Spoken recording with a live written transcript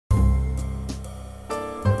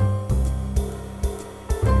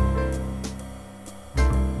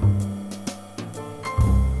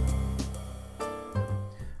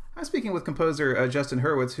speaking with composer Justin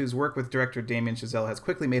Hurwitz, whose work with director Damien Chazelle has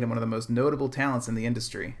quickly made him one of the most notable talents in the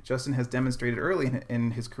industry. Justin has demonstrated early in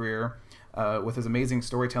his career with his amazing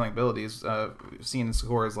storytelling abilities, seen in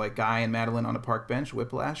scores like Guy and Madeline on a Park Bench,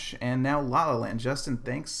 Whiplash, and now La La Land. Justin,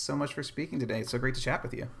 thanks so much for speaking today. It's so great to chat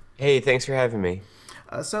with you. Hey, thanks for having me.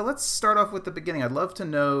 So let's start off with the beginning. I'd love to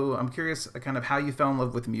know, I'm curious kind of how you fell in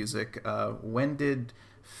love with music. When did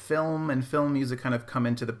film and film music kind of come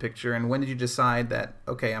into the picture, and when did you decide that,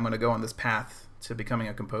 okay, I'm going to go on this path to becoming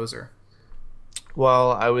a composer?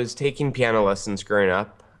 Well, I was taking piano lessons growing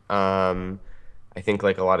up. I think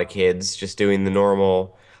like a lot of kids, just doing the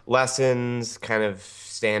normal lessons, kind of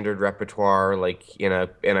standard repertoire, like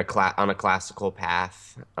on a classical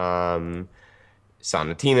path. Sonatinas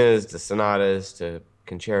to sonatas to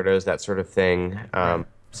concertos, that sort of thing. Right.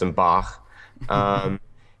 Some Bach, and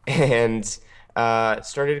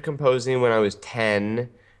started composing when I was 10.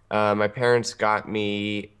 My parents got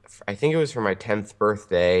me, I think it was for my 10th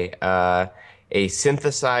birthday, a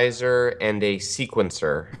synthesizer and a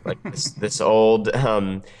sequencer, like this old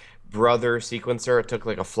Brother sequencer. It took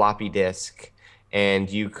like a floppy disk, and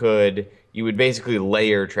you would basically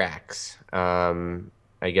layer tracks.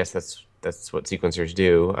 I guess that's what sequencers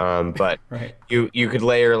do. But Right. you could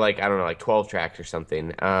layer like I don't know, like 12 tracks or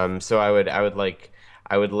something. So I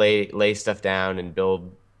would lay stuff down and build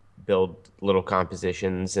little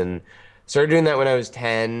compositions, and started doing that when I was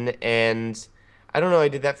 10. And I don't know, I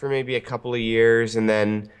did that for maybe a couple of years, and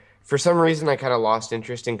then for some reason I kind of lost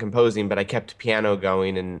interest in composing, but I kept piano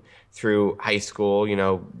going, and through high school,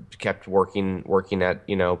 kept working at,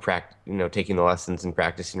 taking the lessons and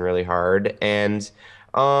practicing really hard. And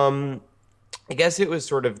um I guess it was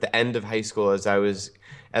sort of the end of high school as I was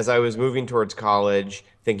moving towards college,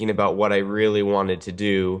 thinking about what I really wanted to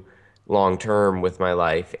do long term with my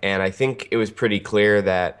life. And I think it was pretty clear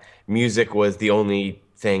that music was the only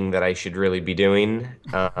thing that I should really be doing.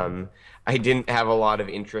 I didn't have a lot of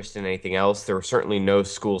interest in anything else. There were certainly no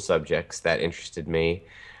school subjects that interested me,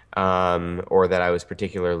 or that I was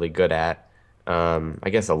particularly good at. I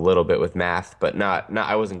guess a little bit with math, but not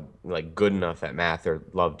I wasn't like good enough at math or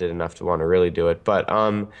loved it enough to want to really do it. But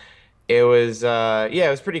it was yeah, it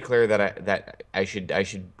was pretty clear that I should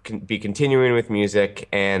be continuing with music,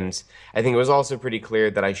 and I think it was also pretty clear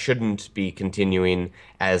that I shouldn't be continuing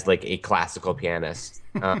as like a classical pianist,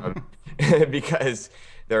 because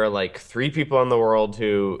there are like three people in the world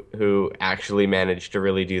who actually managed to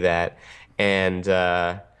really do that, and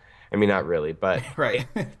I mean not really, but Right.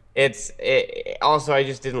 also I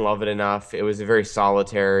just didn't love it enough. It was a very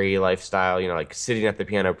solitary lifestyle, like sitting at the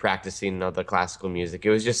piano practicing the classical music. It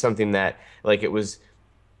was just something that like it was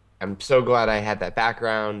I'm so glad I had that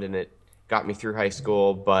background and it got me through high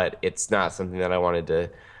school, but it's not something that I wanted to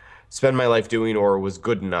spend my life doing or was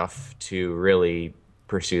good enough to really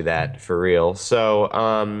pursue that for real. So,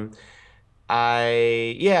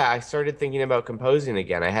 I started thinking about composing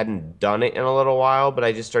again. I hadn't done it in a little while, but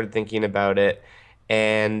I just started thinking about it.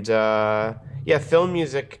 And yeah, film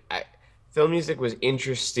music was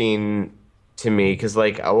interesting to me because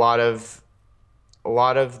like a lot of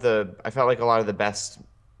the I felt like a lot of the best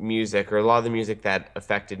music, or a lot of the music that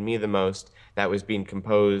affected me the most, that was being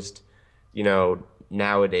composed,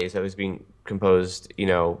 nowadays, that was being composed,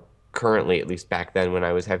 currently, at least back then when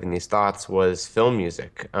I was having these thoughts, was film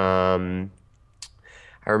music. I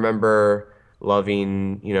remember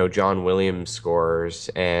loving, John Williams scores,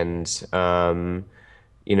 and growing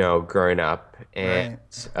up,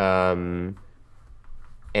 Right. um,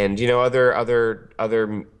 and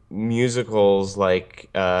other musicals like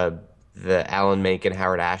the Alan Menken,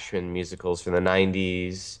 Howard Ashman musicals from the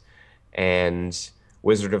 '90s, and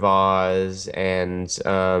Wizard of Oz, and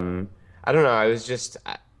I don't know. I was just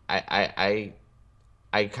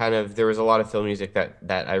I kind of there was a lot of film music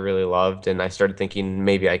that I really loved, and I started thinking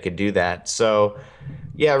maybe I could do that. So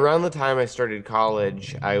yeah, around the time I started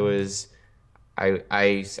college, I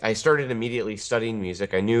started immediately studying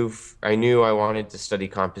music. I knew I wanted to study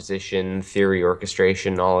composition, theory,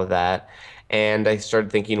 orchestration, all of that. And I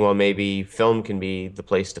started thinking, well, maybe film can be the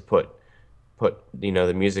place to put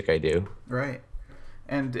the music I do. Right.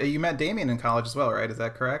 And you met Damien in college as well, right? Is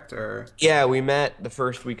that correct? Or Yeah, we met the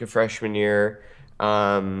first week of freshman year.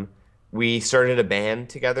 Um, we started a band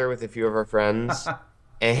together with a few of our friends,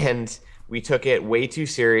 and we took it way too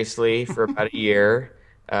seriously for about a year.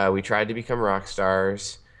 We tried to become rock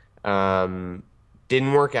stars. Um,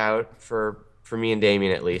 didn't work out for me and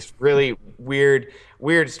Damien, at least. Really weird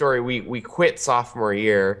story. We quit sophomore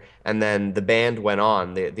year, and then the band went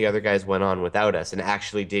on. The other guys went on without us, and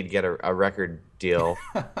actually did get a record deal.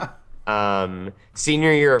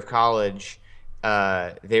 Senior year of college,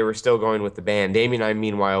 they were still going with the band. Damien and I,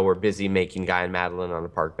 meanwhile, were busy making Guy and Madeline on a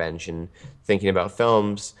park bench and thinking about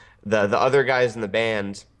films. The other guys in the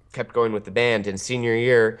band kept going with the band. In senior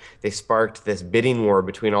year, they sparked this bidding war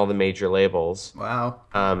between all the major labels. Wow.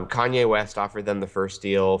 Kanye West offered them the first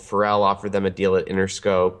deal. Pharrell offered them a deal at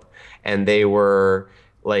Interscope, and they were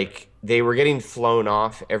getting flown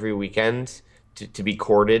off every weekend to be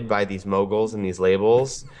courted by these moguls and these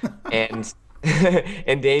labels, and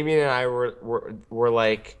and Damien and I were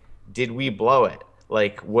like, did we blow it?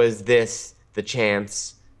 Like, was this the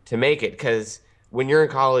chance to make it? Because when you're in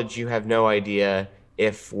college, you have no idea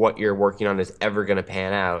if what you're working on is ever going to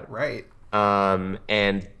pan out. Right. And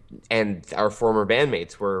our former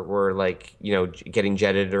bandmates were like, getting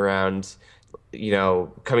jetted around,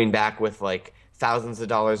 coming back with like thousands of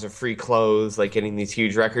dollars of free clothes, like getting these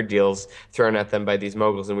huge record deals thrown at them by these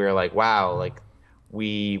moguls, and we were like, wow, like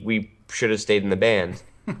we should have stayed in the band.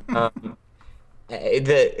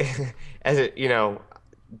 The as it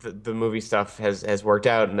the movie stuff has worked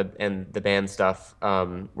out, and the band stuff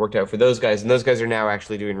worked out for those guys, and those guys are now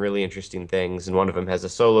actually doing really interesting things, and one of them has a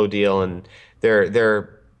solo deal, and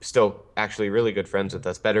they're still actually really good friends with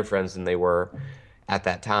us, better friends than they were at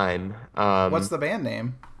that time. What's the band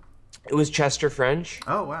name? It was Chester French.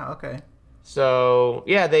 Oh wow, okay. So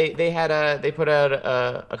yeah, they put out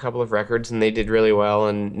a couple of records, and they did really well,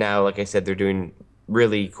 and now, like I said, they're doing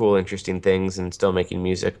really cool, interesting things and still making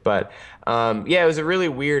music. But yeah, it was a really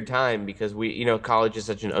weird time because college is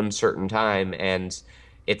such an uncertain time, and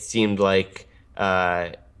it seemed like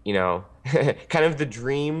kind of the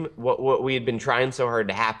dream, what we had been trying so hard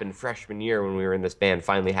to happen freshman year when we were in this band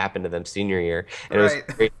finally happened to them senior year, and Right.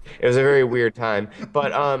 it was a very weird time.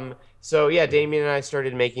 But so yeah, Damien and I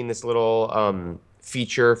started making this little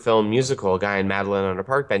feature film musical, Guy and Madeline on a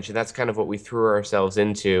Park Bench, and that's kind of what we threw ourselves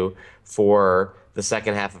into for the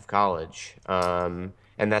second half of college. And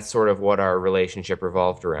that's sort of what our relationship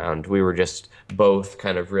revolved around. We were just both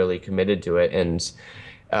kind of really committed to it, and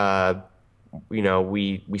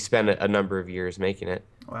we spent a number of years making it.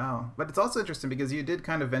 Wow. But it's also interesting because you did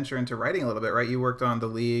kind of venture into writing a little bit, right? You worked on The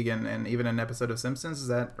League and even an episode of Simpsons. Is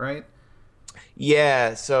that right?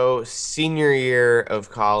 Yeah, so senior year of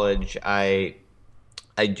college, I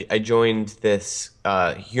joined this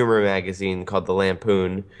humor magazine called The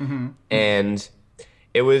Lampoon, Mm-hmm. and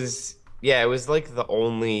it was like the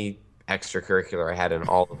only extracurricular I had in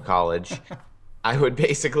all of college. I would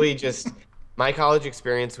basically just my college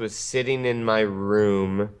experience was sitting in my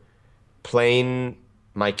room playing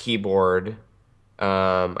my keyboard.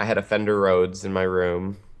 I had a Fender Rhodes in my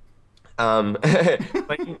room.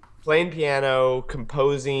 Playing piano,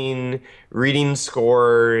 composing, reading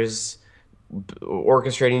scores,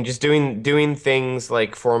 orchestrating, just doing things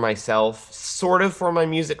like for myself, sort of for my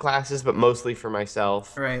music classes, but mostly for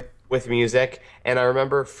myself Right. with music. And I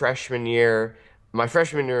remember my freshman year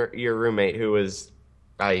roommate, who was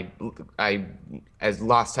I as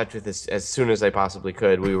lost touch with this as soon as I possibly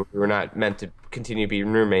could. We were not meant to continue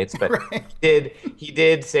being roommates, but Right. he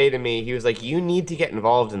did say to me, he was like, "You need to get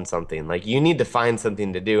involved in something. Like you need to find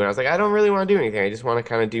something to do." And I was like, "I don't really want to do anything. I just want to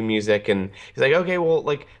kind of do music." And he's like, "Okay, well,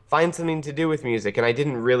 like find something to do with music." And I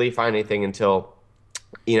didn't really find anything until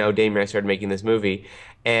Damien and I started making this movie.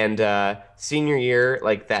 And senior year,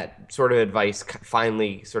 like that sort of advice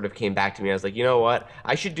finally sort of came back to me. I was like, you know what?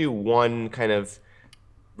 I should do one kind of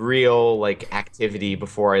real like activity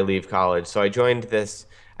before I leave college. So I joined this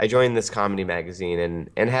comedy magazine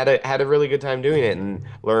and had a really good time doing it, and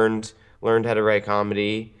learned how to write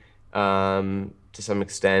comedy to some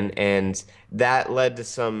extent, and that led to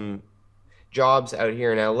some jobs out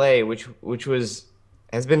here in LA, which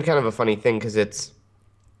has been kind of a funny thing because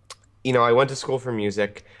I went to school for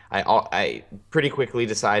music. I pretty quickly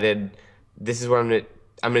decided this is what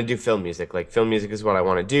I'm gonna do film music. Like film music is what I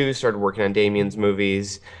want to do. Started working on Damien's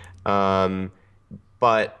movies, um,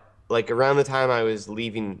 but like around the time I was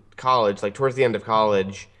leaving college, like towards the end of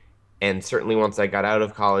college, and certainly once I got out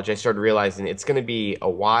of college, I started realizing it's gonna be a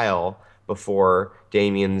while before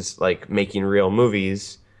Damien's like making real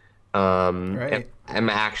movies. And Right. I'm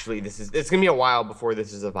actually it's gonna be a while before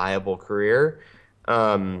this is a viable career.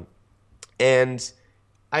 Um, and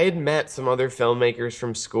I had met some other filmmakers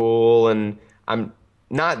from school, and I'm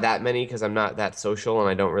not that many because I'm not that social and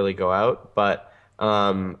I don't really go out. But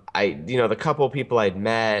the couple of people I'd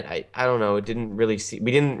met, I don't know, we didn't really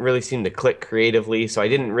seem to click creatively, so I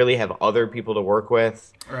didn't really have other people to work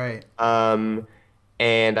with. Right. Um,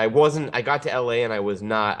 and I got to LA and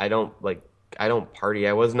I don't party.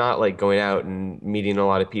 I was not like going out and meeting a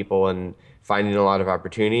lot of people and finding a lot of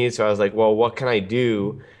opportunities. So I was like, well, what can I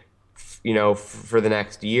do, for the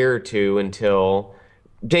next year or two until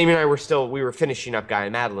Damien and I we were finishing up Guy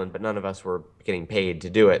and Madeline, but none of us were getting paid to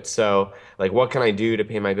do it. So like, what can I do to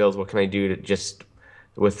pay my bills? What can I do to just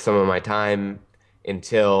with some of my time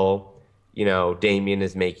until, Damien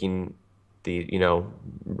is making the,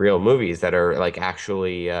 real movies that are like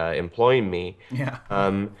actually employing me. Yeah.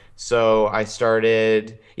 So I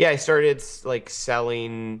started like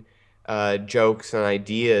selling jokes and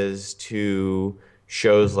ideas to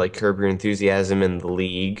shows like Curb Your Enthusiasm and The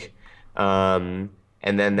League. And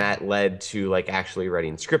then that led to like actually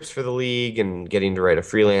writing scripts for The League and getting to write a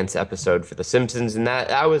freelance episode for The Simpsons. And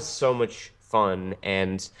that was so much fun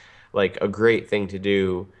and like a great thing to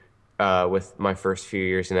do with my first few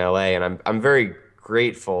years in LA. And I'm very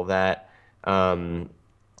grateful that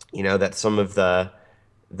that some of the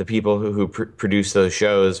people who produce those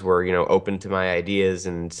shows were open to my ideas,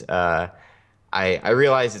 and I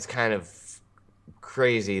realize it's kind of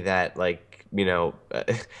crazy that like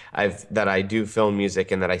I do film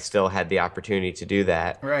music and that I still had the opportunity to do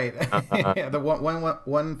that. Right. Uh, Yeah, the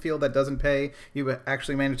one field that doesn't pay, you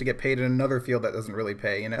actually manage to get paid in another field that doesn't really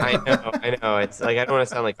pay, you know? I know. It's like I don't want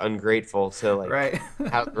to sound like ungrateful to like Right.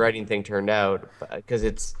 how the writing thing turned out, because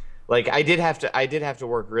it's like I did have to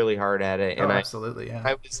work really hard at it, Oh, and absolutely, yeah.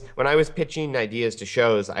 I was when I was pitching ideas to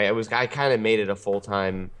shows, I kind of made it a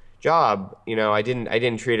full-time job. I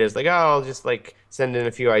didn't treat it as like, oh, I'll just like send in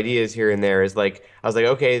a few ideas here and there. Is like I was like,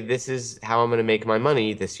 okay, this is how I'm gonna make my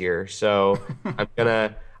money this year. So I'm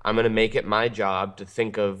gonna I'm gonna make it my job to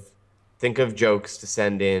think of jokes to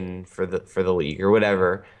send in for the league or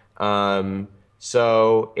whatever.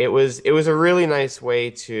 So it was a really nice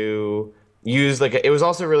way to use it was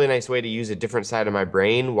also a really nice way to use a different side of my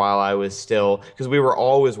brain while I was still, because we were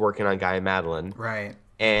always working on Guy and Madeline, Right.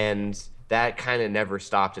 and that kind of never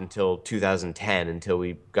stopped until 2010, until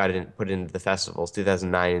we got it put into the festivals,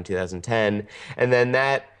 2009 and 2010. And then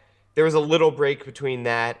there was a little break between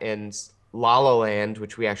that and La La Land,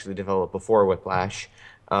 which we actually developed before Whiplash.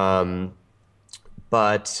 um,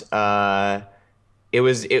 but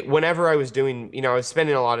whenever I was doing, I was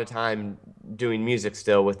spending a lot of time doing music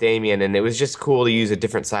still with Damien, and it was just cool to use a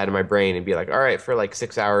different side of my brain and be like, all right, for like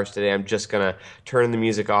 6 hours today, I'm just gonna turn the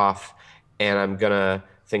music off and I'm gonna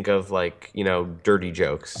think of like, dirty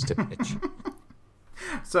jokes to pitch.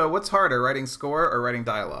 So, what's harder, writing score or writing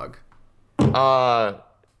dialogue? Uh,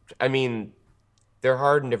 I mean, they're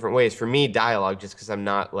hard in different ways. For me, dialogue, just because I'm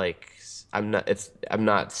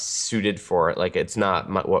not suited for it. Like it's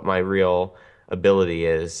not what my real ability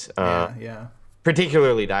is. Yeah, yeah.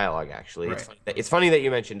 Particularly dialogue, actually. Right. It's funny that you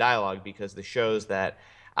mentioned dialogue, because the shows that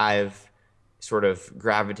I've sort of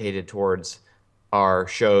gravitated towards are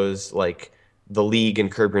shows like The League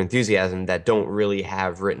and Curb Your Enthusiasm that don't really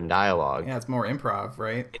have written dialogue. Yeah, it's more improv,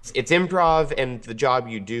 right? It's improv, and the job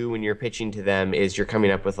you do when you're pitching to them is you're coming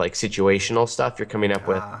up with like situational stuff. Yeah.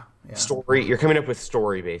 You're coming up with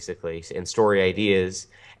story basically, and story ideas.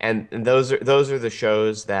 And those are the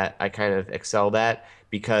shows that I kind of excelled at,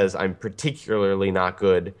 because I'm particularly not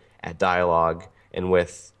good at dialogue and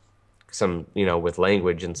with with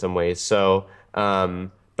language in some ways. So,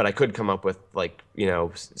 but I could come up with like,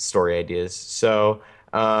 story ideas. So,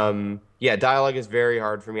 yeah, dialogue is very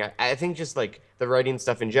hard for me. I think just like the writing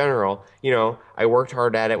stuff in general, I worked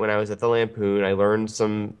hard at it when I was at the Lampoon. I learned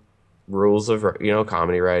some rules of,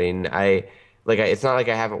 comedy writing. It's not like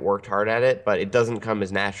I haven't worked hard at it, but it doesn't come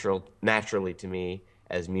as naturally to me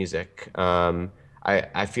as music.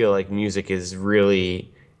 I feel like music is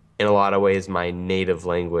really, in a lot of ways, my native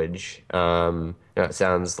language.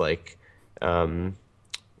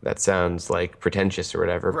 That sounds like pretentious or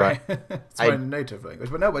whatever, but Right. It's my I native language.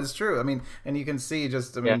 But no, but it's true. I mean, and you can see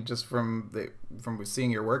just, I yeah. mean, just from seeing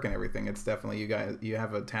your work and everything, it's definitely you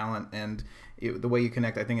have a talent, and the way you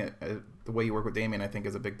connect, I think the way you work with Damien, I think,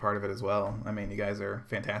 is a big part of it as well. I mean, you guys are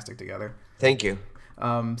fantastic together. Thank you.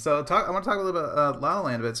 I want to talk a little bit La La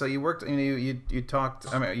Land a bit. So you worked, you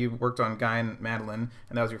talked. I mean, you worked on Guy and Madeline,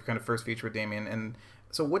 and that was your kind of first feature with Damien. And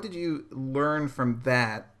so, what did you learn from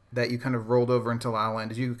that you kind of rolled over into La La Land?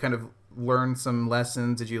 Did you kind of learn some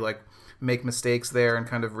lessons? Did you like make mistakes there and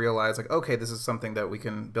kind of realize like, okay, this is something that we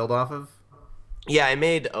can build off of? Yeah, I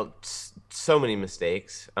made so many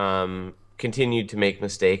mistakes. Continued to make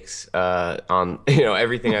mistakes on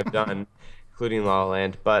everything I've done, including La La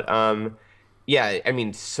Land. But yeah, I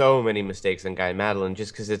mean, so many mistakes on Guy and Madeline,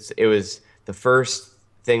 just because it was the first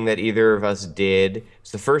thing that either of us did.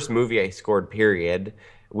 It's the first movie I scored. Period.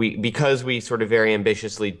 Because we sort of very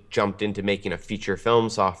ambitiously jumped into making a feature film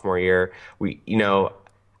sophomore year.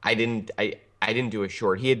 I didn't do a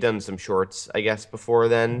short. He had done some shorts, I guess, before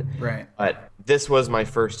then. Right. But this was my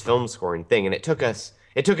first film scoring thing, and it took us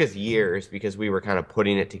years, because we were kind of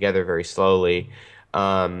putting it together very slowly.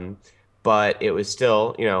 Um, but it was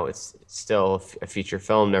still, it's still a feature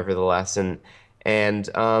film nevertheless, and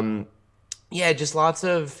yeah, just lots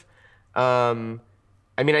of, um,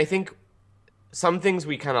 I mean, I think some things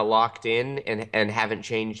we kind of locked in and haven't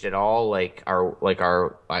changed at all, like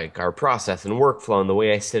our process and workflow and the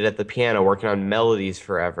way I sit at the piano working on melodies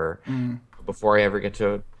forever Mm. before I ever get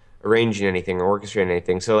to arranging anything or orchestrating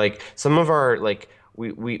anything. So like some of our like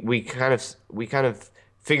we kind of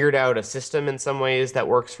figured out a system in some ways that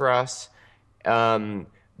works for us. Um,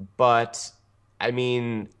 but I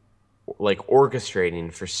mean, like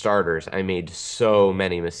orchestrating for starters, I made so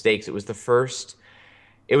many mistakes. It was the first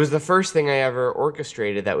thing I ever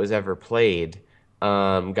orchestrated that was ever played.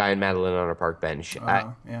 Guy and Madeline on a park bench.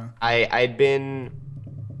 I, Yeah. I I'd been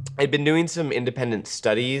doing some independent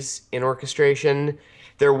studies in orchestration.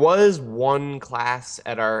 There was one class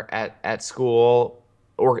at school,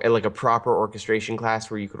 or like a proper orchestration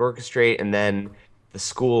class where you could orchestrate, and then the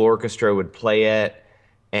school orchestra would play it.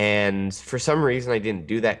 And for some reason, I didn't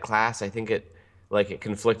do that class. I think it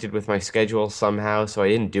conflicted with my schedule somehow, so I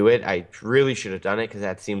didn't do it. I really should have done it because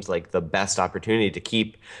that seems like the best opportunity to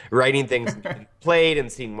keep writing things played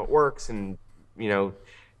and seeing what works and you know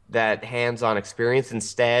that hands-on experience.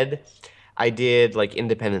 Instead, I did like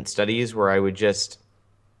independent studies where I would just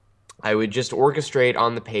orchestrate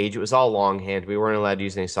on the page. It was all longhand. We weren't allowed to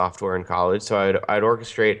use any software in college, so I'd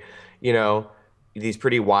orchestrate, you know, these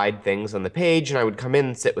pretty wide things on the page, and I would come in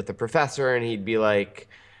and sit with the professor, and he'd be like,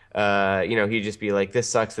 he'd just be like, "This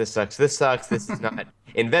sucks. This sucks. This sucks. This is not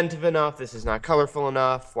inventive enough. This is not colorful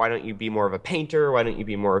enough. Why don't you be more of a painter? Why don't you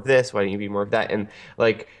be more of this? Why don't you be more of that?" And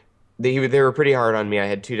like, they were pretty hard on me.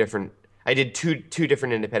 I did two different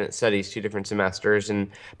independent studies, 2 different semesters,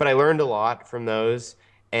 but I learned a lot from those.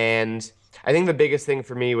 And I think the biggest thing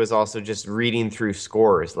for me was also just reading through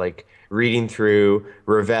scores, like reading through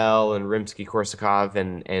Ravel and Rimsky-Korsakov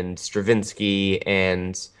and Stravinsky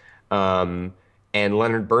um, and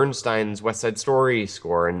Leonard Bernstein's West Side Story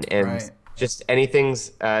score and Right. just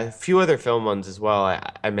anything's a few other film ones as well.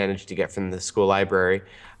 I managed to get from the school library.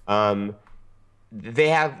 Um, they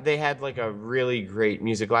had like a really great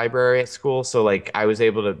music library at school, so like I was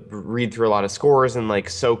able to read through a lot of scores and like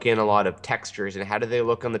soak in a lot of textures and how do they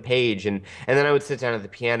look on the page, and then I would sit down at the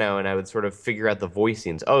piano and I would sort of figure out the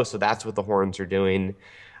voicings. Oh, so that's what the horns are doing.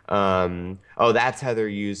 Oh, that's how they're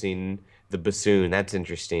using the bassoon. That's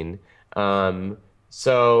interesting.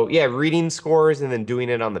 So yeah, reading scores and then doing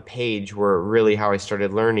it on the page were really how I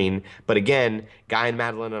started learning. But again, Guy and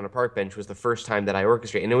Madeline on a Park Bench was the first time that I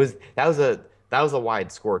orchestrated, and that was a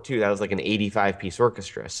wide score too. That was like an 85 piece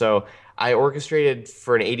orchestra. So I orchestrated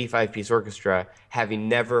for an 85 piece orchestra, having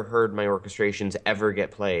never heard my orchestrations ever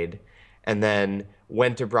get played, and then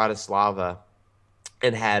went to Bratislava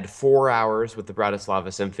and had 4 hours with the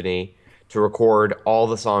Bratislava Symphony to record all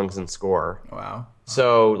the songs and score. Wow.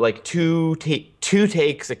 So like two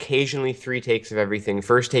takes, occasionally 3 takes of everything.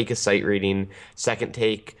 First take is sight reading. Second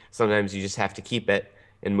take, sometimes you just have to keep it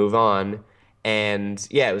and move on. And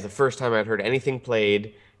yeah, it was the first time I'd heard anything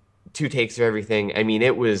played. 2 takes of everything. I mean,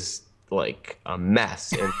 it was like a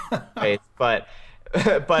mess, and but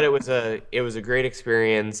it was a great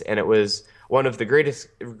experience, and it was one of the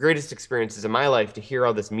greatest experiences in my life to hear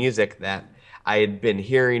all this music that I had been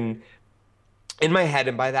hearing in my head.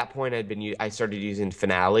 And by that point I started using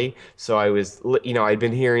Finale, so I'd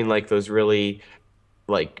been hearing like those really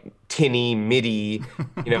like tinny MIDI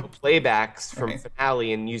playbacks from Right.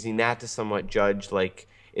 Finale, and using that to somewhat judge like,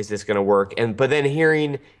 is this going to work? And but then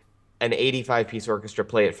hearing an 85 piece orchestra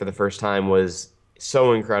play it for the first time was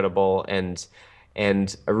so incredible, and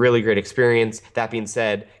a really great experience. That being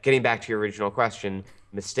said, getting back to your original question,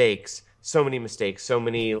 mistakes, so many mistakes, so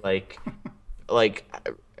many like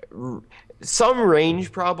some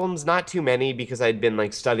range problems, not too many because I'd been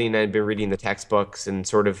like studying, I'd been reading the textbooks, and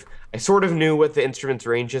I sort of knew what the instruments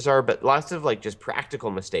ranges are, but lots of like just practical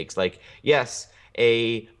mistakes. Like, yes,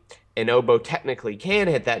 a an oboe technically can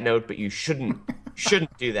hit that note, but you shouldn't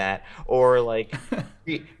do that. Or like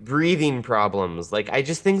breathing problems. Like I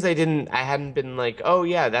just things I hadn't been like, oh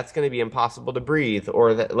yeah, that's going to be impossible to breathe,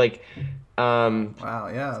 or that like um Wow.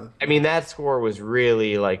 Yeah. I mean, that score was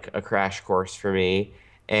really like a crash course for me.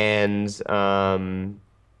 And, I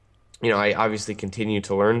obviously continued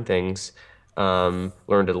to learn things.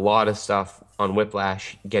 Learned a lot of stuff on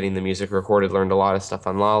Whiplash, getting the music recorded, learned a lot of stuff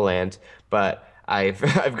on La La Land, but I've,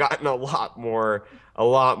 I've gotten a lot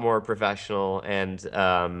more professional and,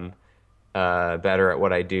 better at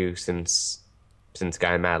what I do since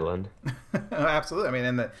Guy and Madeline. Absolutely. I mean,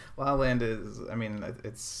 and the La La Land is. I mean,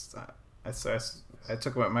 it's. I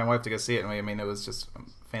took my wife to go see it, and I mean, it was just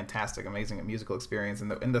fantastic, amazing musical experience,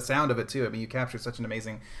 and the sound of it too. I mean, you capture such an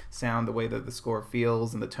amazing sound, the way that the score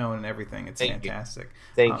feels and the tone and everything. It's Thank you. fantastic.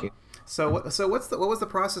 Thank you. What was the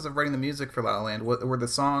process of writing the music for La La Land? Were the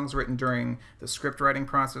songs written during the script writing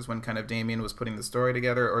process when kind of Damien was putting the story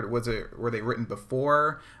together, or were they written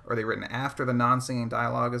before, or were they written after the non-singing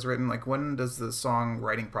dialogue is written? Like, when does the song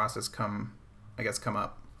writing process come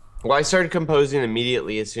up? Well, I started composing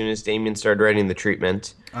immediately as soon as Damien started writing the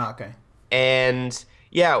treatment. Ah, okay. And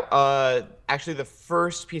yeah, actually, the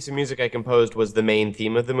first piece of music I composed was the main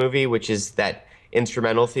theme of the movie, which is that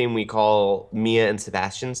instrumental theme we call Mia and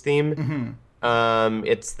Sebastian's theme.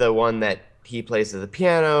 It's the one that he plays at the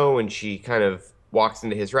piano when she kind of walks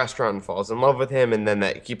into his restaurant and falls in love with him, and then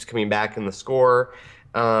that keeps coming back in the score.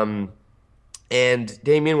 And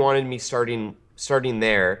Damien wanted me starting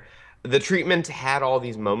there. The treatment had all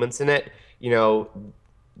these moments in it, you know,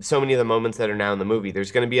 so many of the moments that are now in the movie.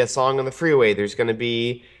 There's going to be a song on the freeway. There's going to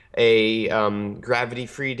be a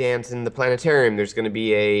gravity-free dance in the planetarium. There's going to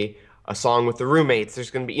be a song with the roommates. There's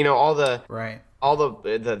going to be, you know, Right. all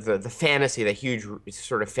the fantasy, the huge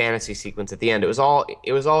sort of fantasy sequence at the end. It was all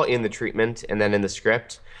in the treatment and then in the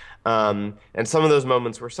script. And some of those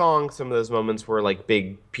moments were songs. Some of those moments were like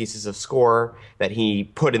big pieces of score that he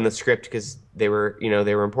put in the script because they were, you know,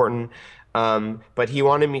 they were important. But he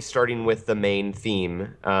wanted me starting with the main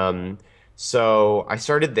theme. So I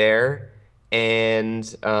started there, and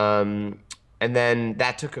then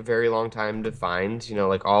that took a very long time to find. You know,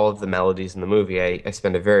 like all of the melodies in the movie, I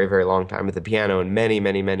spent a very, very long time at the piano and many,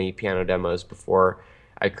 many, many piano demos before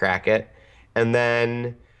I crack it. And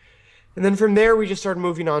then and then from there we just started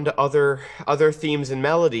moving on to other themes and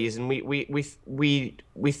melodies, and we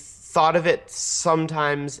thought of it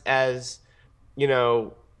sometimes as, you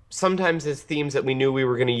know, sometimes as themes that we knew we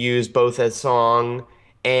were going to use both as song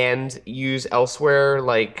and use elsewhere,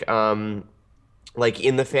 like in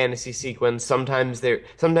the fantasy sequence. Sometimes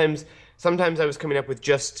I was coming up with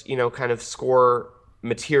just, you know, kind of score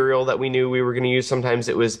material that we knew we were going to use. Sometimes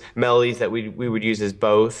it was melodies that we would use as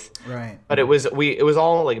both. Right. But it was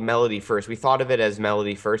all like melody first. We thought of it as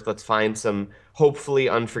melody first. Let's find some hopefully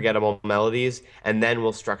unforgettable melodies, and then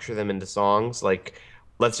we'll structure them into songs. Like,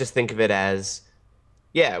 let's just think of it as,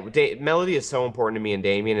 yeah, melody is so important to me and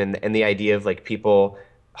Damien, and the idea of like people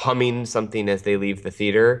humming something as they leave the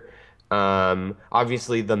theater.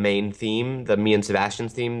 Obviously, the main theme, the Me and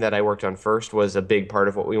Sebastian's theme that I worked on first, was a big part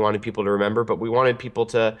of what we wanted people to remember. But we wanted people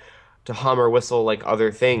to hum or whistle like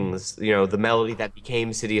other things. You know, the melody that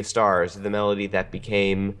became City of Stars, the melody that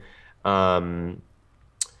became, you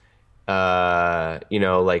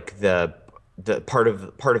know, like the part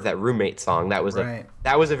of that roommate song. Right.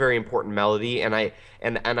 That was a very important melody, and I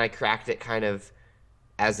cracked it kind of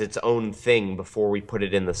as its own thing before we put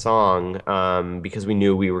it in the song, because we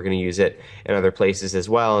knew we were going to use it in other places as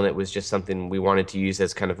well, and it was just something we wanted to use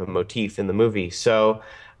as kind of a motif in the movie. So,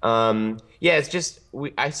 yeah, it's just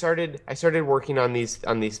I started working on these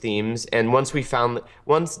themes, and once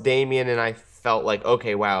Damien and I felt like,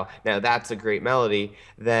 okay, wow, now that's a great melody,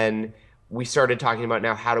 then we started talking about,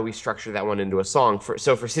 now how do we structure that one into a song.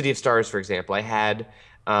 So for City of Stars, for example, I had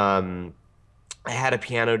a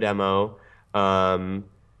piano demo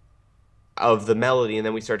of the melody, and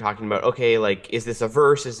then we started talking about, okay, like, is this a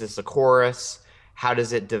verse? Is this a chorus? How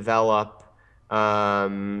does it develop?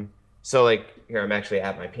 So like, here, I'm actually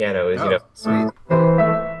at my piano, is, you Oh, know. sweet.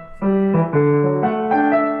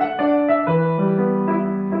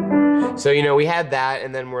 So, you know, we had that,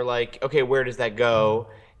 and then we're like, okay, where does that go?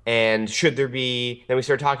 And then we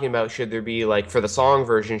started talking about, should there be, like, for the song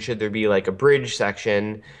version, should there be like a bridge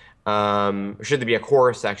section? Or should there be a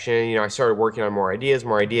chorus section? You know, I started working on more ideas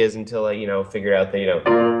until I, you know, figured out that, you know,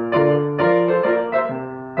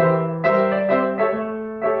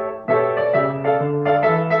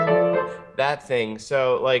 that thing.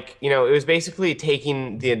 So, like, you know, it was basically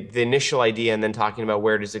taking the initial idea and then talking about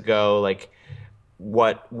where does it go, like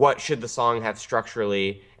what should the song have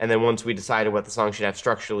structurally, and then once we decided what the song should have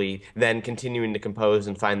structurally, then continuing to compose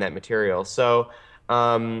and find that material.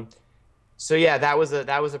 Um, so yeah, that was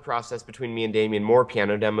a process between me and Damien. More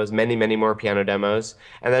piano demos, many, many more piano demos,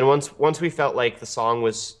 and then once we felt like the song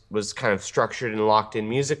was kind of structured and locked in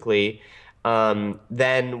musically,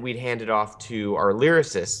 then we'd hand it off to our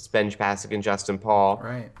lyricists, Ben Pasek and Justin Paul,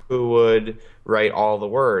 Right. who would write all the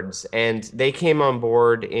words. And they came on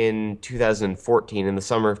board in 2014, in the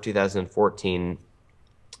summer of 2014,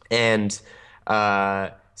 and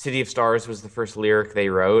City of Stars was the first lyric they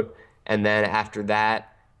wrote, and then after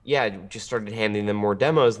that, yeah, just started handing them more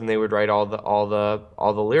demos, and they would write all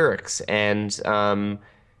the lyrics. And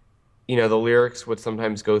you know, the lyrics would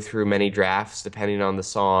sometimes go through many drafts depending on the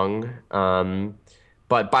song.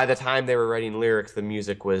 but by the time they were writing lyrics, the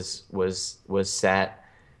music was set.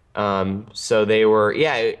 So they were,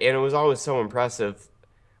 yeah, and it was always so impressive,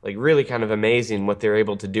 like really kind of amazing what they're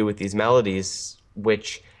able to do with these melodies,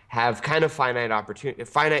 which have kind of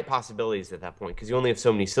finite possibilities at that point, because you only have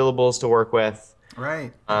so many syllables to work with,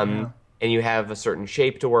 Right. um, Yeah. and you have a certain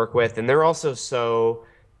shape to work with, and they're also so.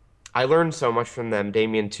 I learned so much from them,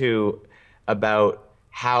 Damien too, about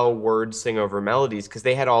how words sing over melodies, because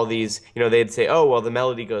they had all these, they'd say, oh, well, the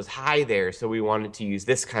melody goes high there, so we wanted to use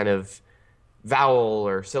this kind of vowel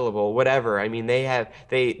or syllable, whatever. I mean,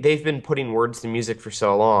 they've been putting words to music for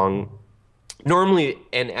so long. Normally,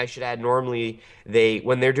 and I should add, normally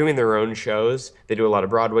when they're doing their own shows, they do a lot of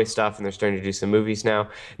Broadway stuff, and they're starting to do some movies now.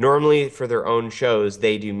 Normally, for their own shows,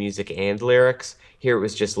 they do music and lyrics. Here it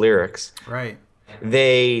was just lyrics. Right.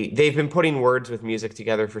 They've been putting words with music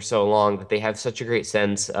together for so long that they have such a great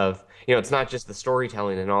sense of, it's not just the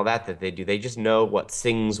storytelling and all that they do. They just know what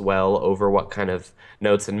sings well over what kind of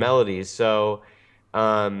notes and melodies. So,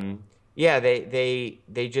 yeah,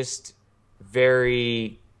 they just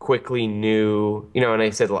very quickly knew, and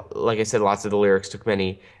like I said, lots of the lyrics took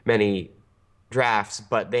many drafts,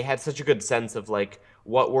 but they had such a good sense of like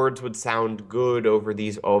what words would sound good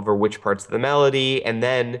over which parts of the melody, and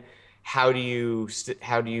then how do you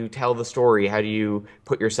tell the story? How do you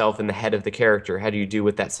put yourself in the head of the character? How do you do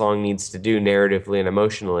what that song needs to do narratively and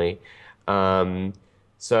emotionally? Um,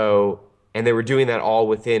 so, and they were doing that all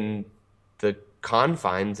within the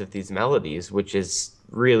confines of these melodies, which is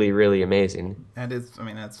really, really amazing. And it's, I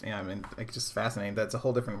mean, that's, yeah, I mean, it's just fascinating. That's a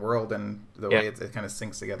whole different world, and the Yeah. way it kind of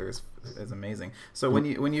syncs together is amazing. So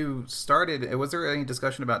when you started, was there any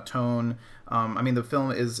discussion about tone? I mean, the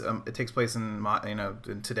film is it takes place in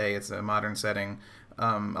today it's a modern setting.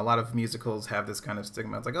 A lot of musicals have this kind of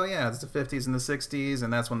stigma. It's like, oh yeah, it's the 50s and the 60s,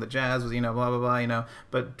 and that's when the jazz was, blah blah blah,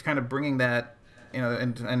 But kind of bringing that,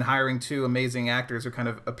 and hiring two amazing actors who kind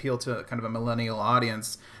of appeal to kind of a millennial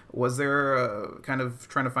audience. Was there kind of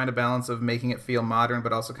trying to find a balance of making it feel modern,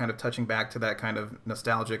 but also kind of touching back to that kind of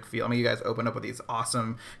nostalgic feel? I mean, you guys opened up with these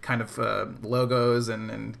awesome kind of logos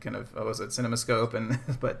and kind of, what was it, CinemaScope, and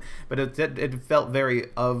but it felt very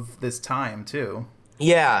of this time too.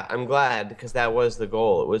 Yeah, I'm glad, because that was the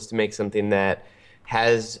goal. It was to make something that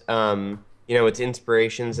has, its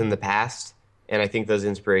inspirations in the past, and I think those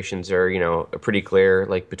inspirations are, pretty clear.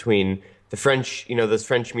 Like between the French, those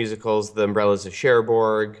French musicals, The Umbrellas of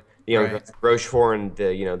Cherbourg, The Young Right. Girls of Rochefort, and the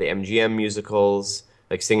MGM musicals,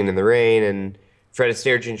 like Singing in the Rain and Fred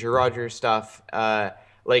Astaire, Ginger Rogers stuff.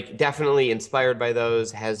 Like definitely inspired by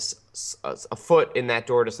those, has a foot in that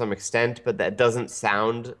door to some extent, but that doesn't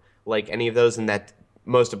sound like any of those, and that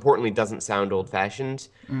most importantly doesn't sound old-fashioned.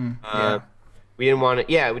 Uh, Yeah. we didn't want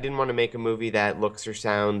to make a movie that looks or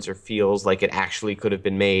sounds or feels like it actually could have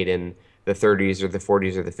been made in the 30s or the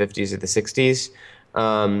 40s or the 50s or the 60s.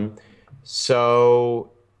 Um, so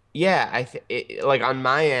yeah, like on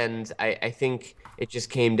my end, I think it just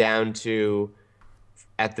came down to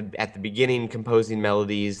at the beginning composing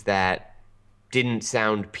melodies that didn't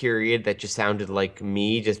sound period, that just sounded like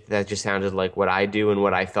me, that just sounded like what I do and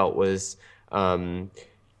what I felt was um,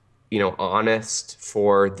 honest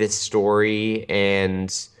for this story.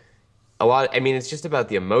 And I mean, it's just about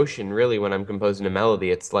the emotion really when I'm composing a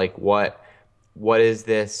melody. It's like what is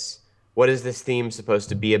this theme supposed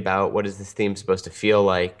to be about? What is this theme supposed to feel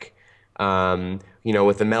like?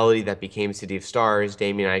 With the melody that became City of Stars,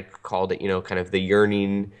 Damien and I called it, kind of the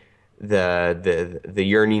yearning, the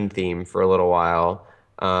yearning theme for a little while.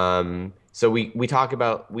 So we talk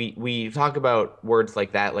about words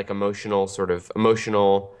like that, like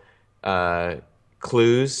emotional uh,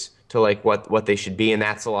 clues to like what they should be, and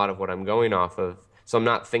that's a lot of what I'm going off of. So I'm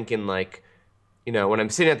not thinking like, when I'm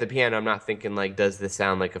sitting at the piano, I'm not thinking like, does this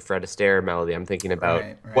sound like a Fred Astaire melody? I'm thinking about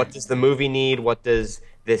Right. what Right. does the movie need? What does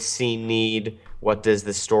this scene need? What does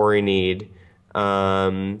the story need?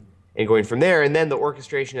 And going from there, and then the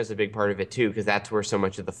orchestration is a big part of it too, because that's where so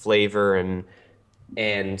much of the flavor and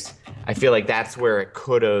I feel like that's where it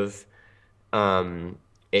could have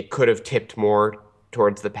tipped more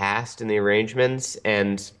towards the past in the arrangements.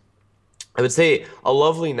 And I would say A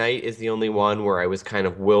Lovely Night is the only one where I was kind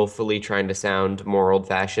of willfully trying to sound more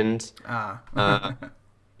old-fashioned. Ah. Uh,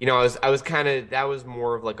 I was kind of, that was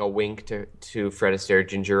more of like a wink to Fred Astaire,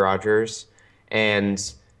 Ginger Rogers,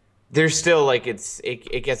 and there's still like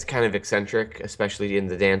it gets kind of eccentric, especially in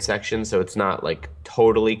the dance section. So it's not like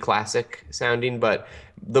totally classic sounding, but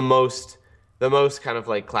the most the most kind of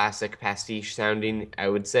like classic pastiche sounding, I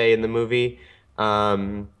would say, in the movie.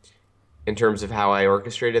 Um, in terms of how I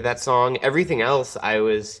orchestrated that song. Everything else, I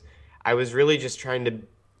was really just trying to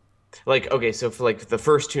like okay, so for like the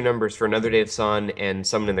first two numbers for Another Day of Sun and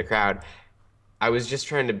Someone in the Crowd, I was just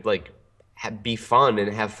trying to like be fun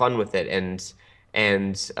and have fun with it and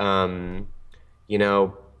you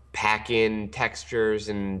know, pack in textures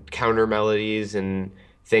and counter melodies and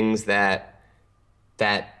things that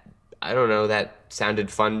I don't know, that sounded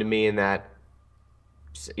fun to me and that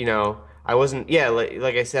you know, I wasn't, yeah,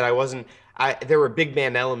 like I said, I wasn't, there were big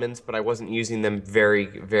band elements, but I wasn't using them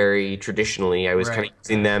very traditionally. I was kind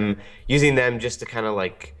Right. of using them just to kind of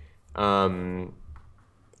like, um,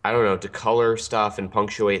 I don't know, to color stuff and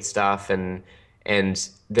punctuate stuff and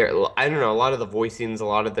there, I don't know, a lot of the voicings, a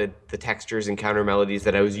lot of the textures and counter melodies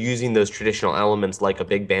that I was using those traditional elements like a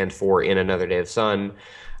big band for in Another Day of Sun,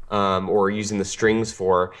 or using the strings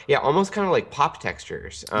for, yeah, almost kind of like pop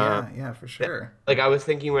textures. Yeah, yeah, for sure. Like I was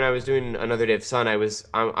thinking when I was doing Another Day of Sun, I was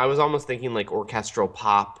almost thinking like orchestral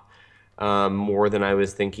pop, more than I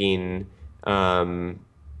was thinking, um,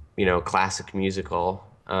 you know, classic musical.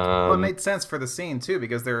 Well, it made sense for the scene too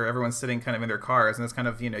because everyone's sitting kind of in their cars, and it's kind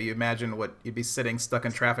of you imagine what you'd be sitting stuck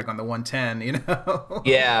in traffic on the 110,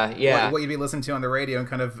 Yeah, yeah, what you'd be listening to on the radio, and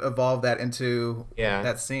kind of evolve that into yeah,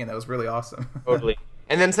 that scene. That was really awesome. totally.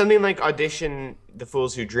 And then something like Audition, The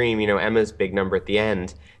Fools Who Dream, you know, Emma's big number at the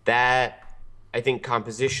end. That I think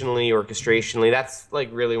compositionally, orchestrationally, that's like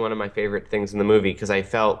really one of my favorite things in the movie because I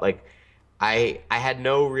felt like I had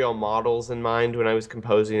no real models in mind when I was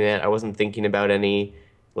composing it. I wasn't thinking about any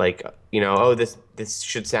like you know, oh this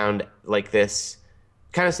should sound like this.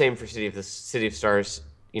 Kind of same for City of Stars,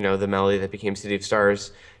 you know, the melody that became City of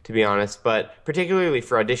Stars, to be honest. But particularly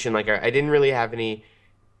for Audition, like I didn't really have any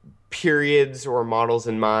periods or models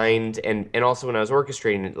in mind and also when I was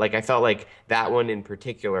orchestrating it like I felt like that one in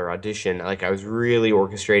particular Audition like I was really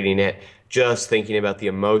orchestrating it just thinking about the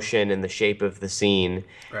emotion and the shape of the scene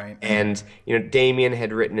Right. and you know Damien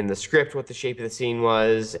had written in the script what the shape of the scene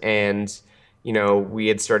was and you know we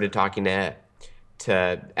had started talking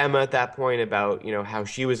to Emma at that point about you know how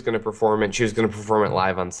she was going to perform it she was going to perform it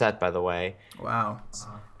live on set by the way Wow.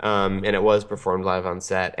 and it was performed live on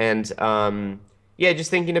set. And yeah,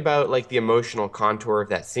 just thinking about like the emotional contour of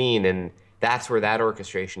that scene, and that's where that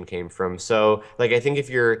orchestration came from. So, like, I think if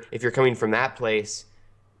you're coming from that place,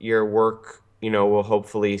 your work, you know, will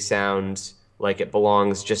hopefully sound like it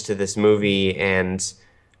belongs just to this movie, and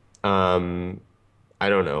um, I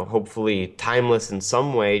don't know, hopefully timeless in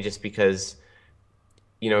some way, just because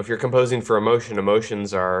you know, if you're composing for emotion,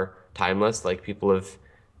 emotions are timeless. Like people have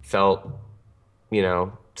felt you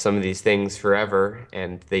know, some of these things forever,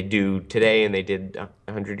 and they do today, and they did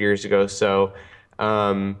 100 years ago. So,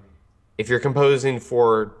 um, if you're composing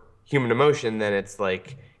for human emotion, then it's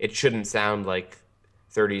like it shouldn't sound like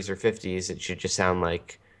 30s or 50s. It should just sound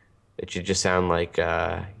like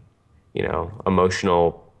you know,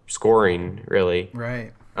 emotional scoring, really.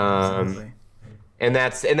 Right. Um, Absolutely. and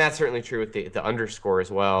that's certainly true with the underscore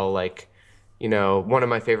as well. Like, you know, one of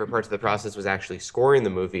my favorite parts of the process was actually scoring the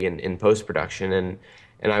movie in post production,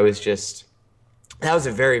 and I was just that was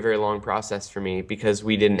a very long process for me because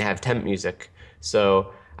we didn't have temp music,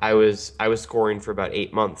 so I was scoring for about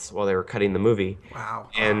 8 months while they were cutting the movie, Wow.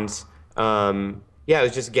 and yeah, I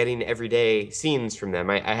was just getting everyday scenes from them.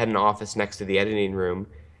 I had an office next to the editing room,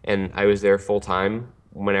 and I was there full time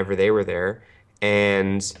whenever they were there,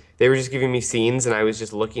 and they were just giving me scenes, and I was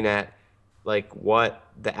just looking at like what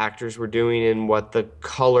the actors were doing and what the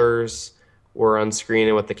colors were on screen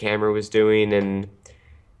and what the camera was doing, and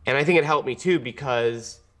I think it helped me too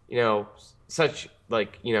because you know such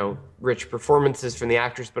like you know rich performances from the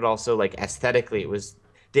actors, but also like aesthetically, it was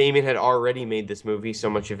Damien had already made this movie so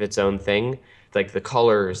much of its own thing, like the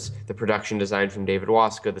colors, the production design from David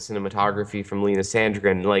Waska, the cinematography from Lena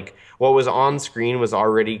Sandgren, like what was on screen was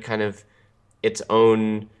already kind of its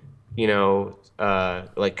own, you know,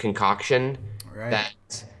 like concoction Right.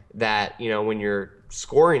 that you know when you're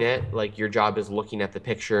scoring it, like your job is looking at the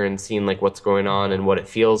picture and seeing like what's going on and what it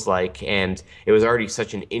feels like, and it was already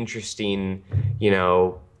such an interesting, you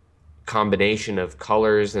know, combination of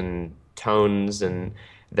colors and tones, and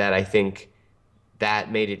that I think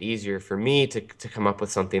that made it easier for me to come up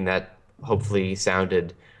with something that hopefully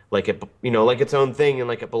sounded like it, you know, like its own thing and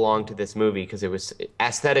like it belonged to this movie because it was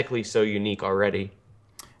aesthetically so unique already.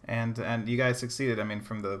 And you guys succeeded. I mean,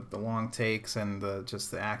 from the long takes and the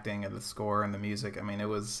just the acting and the score and the music. I mean, it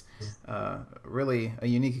was really a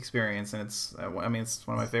unique experience, and it's I mean, it's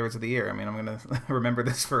one of my favorites of the year. I mean, I'm gonna remember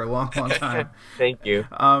this for a long time. Thank you.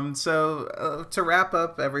 To wrap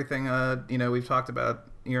up everything, we've talked about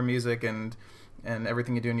your music and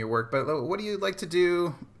everything you do in your work, but what do you like to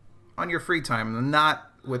do on your free time?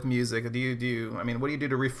 Not with music? I mean, what do you do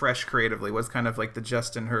to refresh creatively? What's kind of like the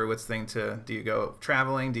Justin Hurwitz thing to, do you go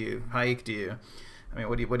traveling? Do you hike? I mean,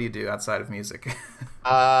 what do you do outside of music?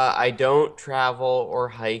 I don't travel or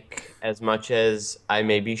hike as much as I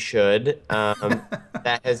maybe should.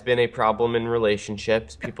 That has been a problem in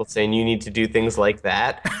relationships. People saying you need to do things like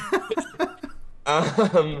that.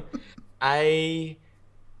 Um, I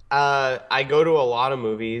I go to a lot of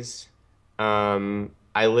movies.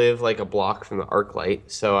 I live like a block from the ArcLight,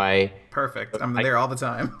 so Perfect. I'm I there all the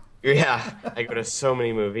time. yeah, I go to so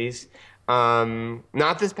many movies.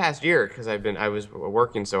 Not this past year because I was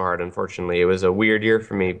working so hard. Unfortunately, it was a weird year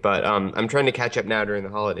for me. But I'm trying to catch up now during the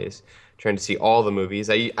holidays, trying to see all the movies.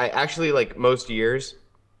 I actually like most years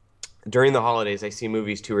during the holidays I see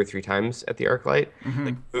movies 2 or 3 times at the ArcLight.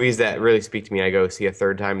 Like movies that really speak to me, I go see a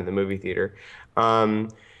third time in the movie theater. Um,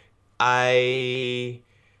 I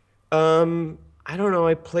I don't know.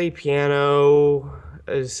 I play piano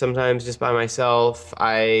sometimes just by myself.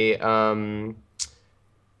 I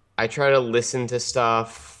try to listen to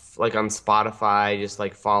stuff like on Spotify, just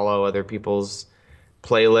like follow other people's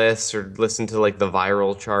playlists or listen to like the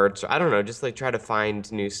viral charts. I don't know, just like try to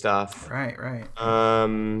find new stuff. Right, right.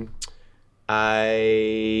 Um,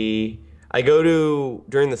 I go to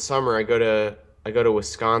during the summer. I go to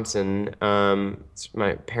Wisconsin.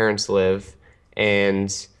 My parents live,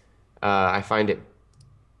 and I find it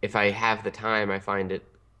if I have the time, I find it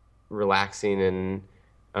relaxing and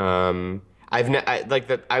like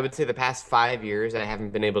the I would say the past 5 years I haven't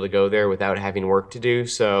been able to go there without having work to do.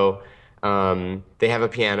 So they have a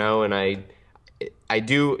piano and I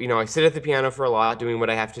do I sit at the piano for a lot doing what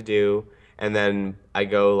I have to do and then I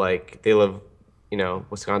go like they live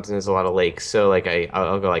Wisconsin has a lot of lakes, so like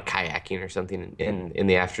I'll go like kayaking or something in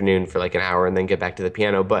the afternoon for like an hour and then get back to the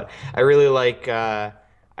piano. But I really like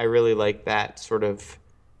that sort of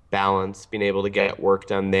balance, being able to get work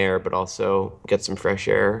done there, but also get some fresh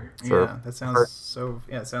air Yeah, for that sounds art. so.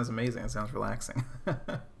 Yeah, it sounds amazing. It sounds relaxing.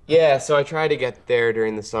 Yeah, so I try to get there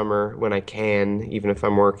during the summer when I can, even if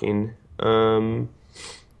I'm working.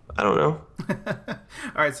 I don't know. All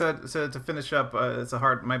right, so to finish up,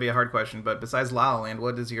 might be a hard question, but besides La La Land,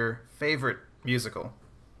 what is your favorite musical?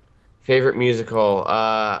 Favorite musical?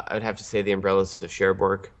 I would have to say The Umbrellas of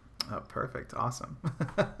Cherbourg. Oh, perfect, awesome.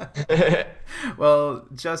 Well,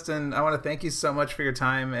 Justin, I want to thank you so much for your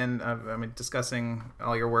time, and I mean, discussing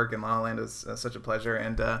all your work in La La Land is such a pleasure.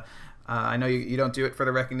 And I know you don't do it for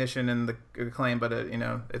the recognition and the acclaim, but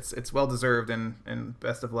it's well deserved. And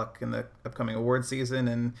best of luck in the upcoming award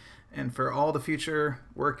season, and for all the future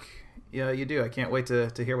work you do. I can't wait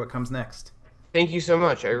to hear what comes next. Thank you so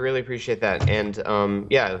much. I really appreciate that. And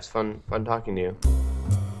yeah, it was fun talking to you.